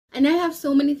And I have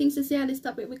so many things to say on this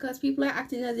topic because people are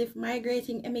acting as if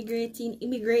migrating, emigrating,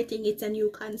 immigrating, it's a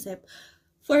new concept.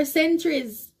 For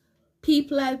centuries,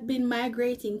 people have been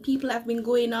migrating. People have been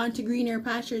going on to greener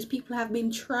pastures. People have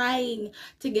been trying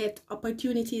to get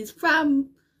opportunities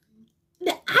from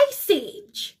the Ice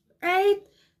Age, right?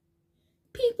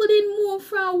 People didn't move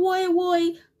from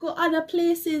woy go other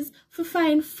places for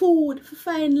find food, for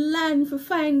find land, for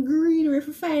find greenery,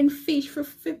 for find fish, for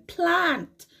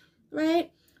plant,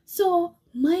 right? So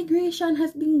migration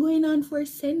has been going on for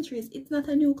centuries. It's not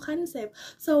a new concept.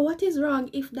 So what is wrong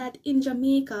if that in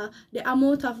Jamaica the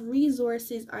amount of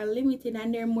resources are limited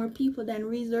and there are more people than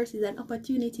resources and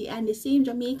opportunity, and the same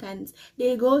Jamaicans,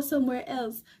 they go somewhere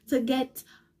else to get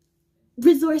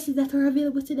resources that are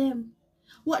available to them?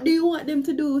 What do you want them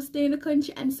to do? Stay in the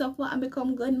country and suffer and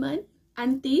become gunman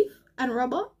and thief and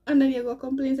robber? And then you go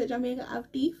complain that Jamaica have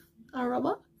thief and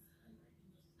robber?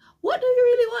 What do you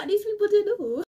really want these people to do?